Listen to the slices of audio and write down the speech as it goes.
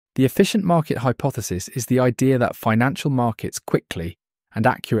The efficient market hypothesis is the idea that financial markets quickly and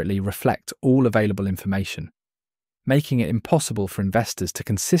accurately reflect all available information, making it impossible for investors to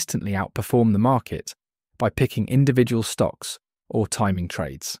consistently outperform the market by picking individual stocks or timing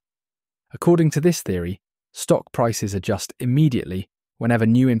trades. According to this theory, stock prices adjust immediately whenever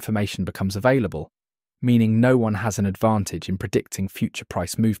new information becomes available, meaning no one has an advantage in predicting future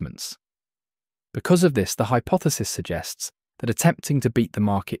price movements. Because of this, the hypothesis suggests that attempting to beat the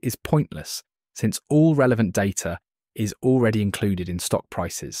market is pointless, since all relevant data is already included in stock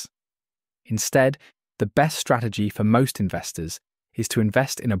prices. Instead, the best strategy for most investors is to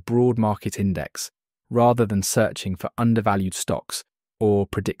invest in a broad market index rather than searching for undervalued stocks or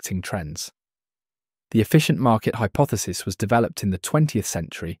predicting trends. The efficient market hypothesis was developed in the 20th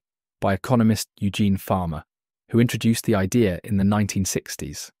century by economist Eugene Farmer, who introduced the idea in the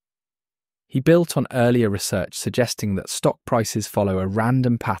 1960s. He built on earlier research suggesting that stock prices follow a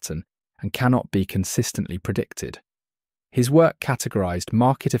random pattern and cannot be consistently predicted. His work categorized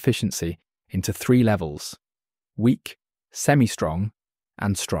market efficiency into 3 levels: weak, semi-strong,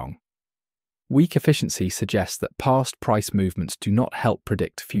 and strong. Weak efficiency suggests that past price movements do not help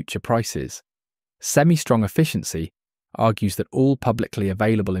predict future prices. Semi-strong efficiency argues that all publicly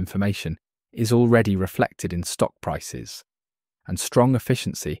available information is already reflected in stock prices. And strong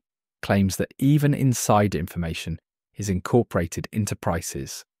efficiency claims that even inside information is incorporated into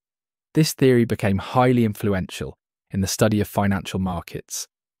prices. This theory became highly influential in the study of financial markets,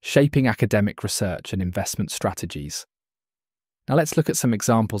 shaping academic research and investment strategies. Now let's look at some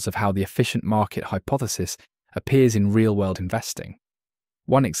examples of how the efficient market hypothesis appears in real-world investing.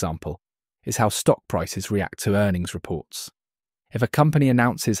 One example is how stock prices react to earnings reports. If a company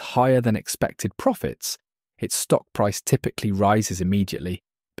announces higher than expected profits, its stock price typically rises immediately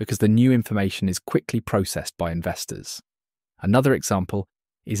because the new information is quickly processed by investors. Another example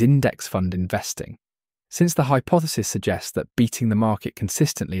is index fund investing. Since the hypothesis suggests that beating the market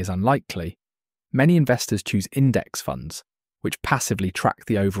consistently is unlikely, many investors choose index funds, which passively track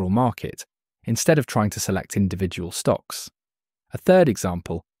the overall market, instead of trying to select individual stocks. A third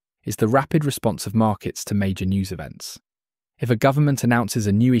example is the rapid response of markets to major news events. If a government announces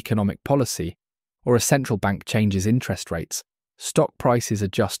a new economic policy or a central bank changes interest rates, stock prices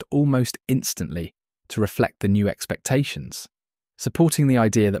adjust almost instantly to reflect the new expectations, supporting the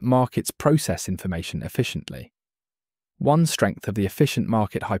idea that markets process information efficiently. One strength of the efficient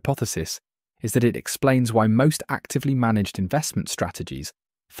market hypothesis is that it explains why most actively managed investment strategies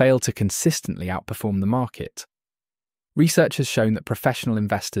fail to consistently outperform the market. Research has shown that professional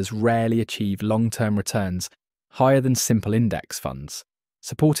investors rarely achieve long-term returns higher than simple index funds,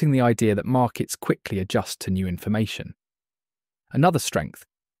 supporting the idea that markets quickly adjust to new information. Another strength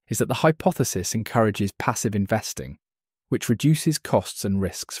is that the hypothesis encourages passive investing, which reduces costs and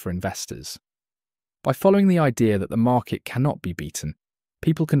risks for investors. By following the idea that the market cannot be beaten,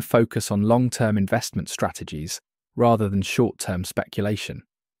 people can focus on long-term investment strategies rather than short-term speculation.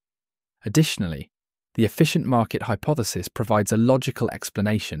 Additionally, the efficient market hypothesis provides a logical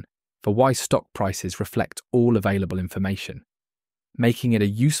explanation for why stock prices reflect all available information, making it a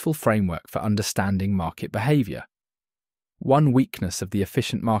useful framework for understanding market behavior. One weakness of the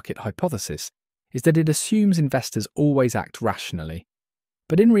efficient market hypothesis is that it assumes investors always act rationally,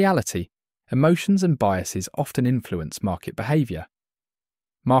 but in reality, emotions and biases often influence market behavior.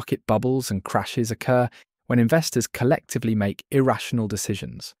 Market bubbles and crashes occur when investors collectively make irrational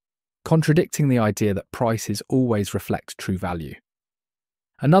decisions, contradicting the idea that prices always reflect true value.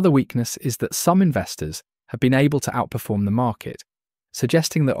 Another weakness is that some investors have been able to outperform the market,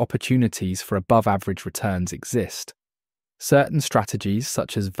 suggesting that opportunities for above-average returns exist. Certain strategies,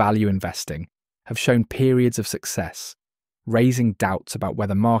 such as value investing, have shown periods of success, raising doubts about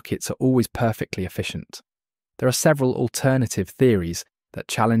whether markets are always perfectly efficient. There are several alternative theories that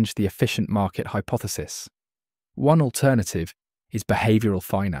challenge the efficient market hypothesis. One alternative is behavioral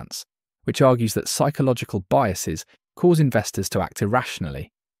finance, which argues that psychological biases cause investors to act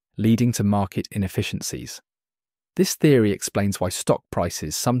irrationally, leading to market inefficiencies. This theory explains why stock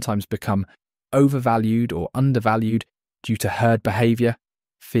prices sometimes become overvalued or undervalued due to herd behavior,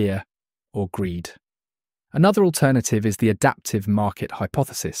 fear, or greed. Another alternative is the adaptive market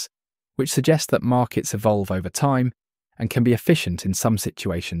hypothesis, which suggests that markets evolve over time and can be efficient in some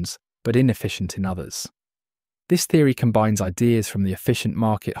situations but inefficient in others. This theory combines ideas from the efficient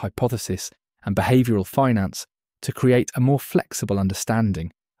market hypothesis and behavioral finance to create a more flexible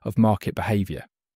understanding of market behavior.